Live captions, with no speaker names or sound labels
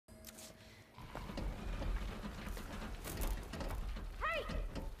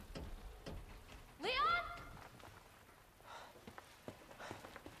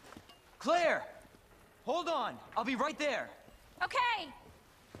Claire! Hold on, I'll be right there. Okay.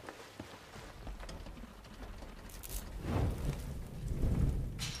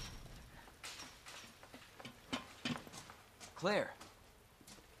 Claire.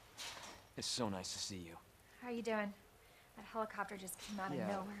 It's so nice to see you. How are you doing? That helicopter just came out of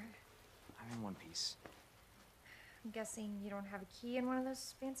nowhere. I'm in one piece. I'm guessing you don't have a key in one of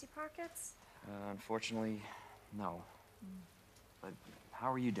those fancy pockets? Unfortunately, no. But how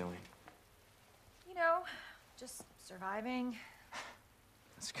are you doing? You know, just surviving.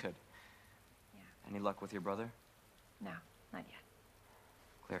 That's good. Yeah. Any luck with your brother? No, not yet.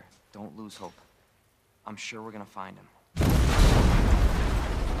 Claire, don't lose hope. I'm sure we're gonna find him.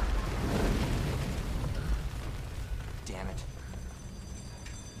 Damn it.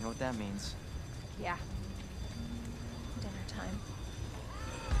 You know what that means? Yeah. Dinner time.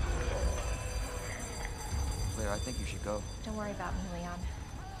 Claire, I think you should go. Don't worry about me, Leon.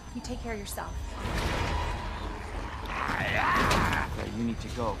 You take care of yourself. Claire, you need to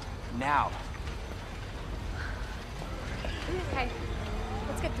go. Now! Okay.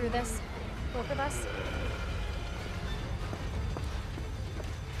 Let's get through this. Both of us.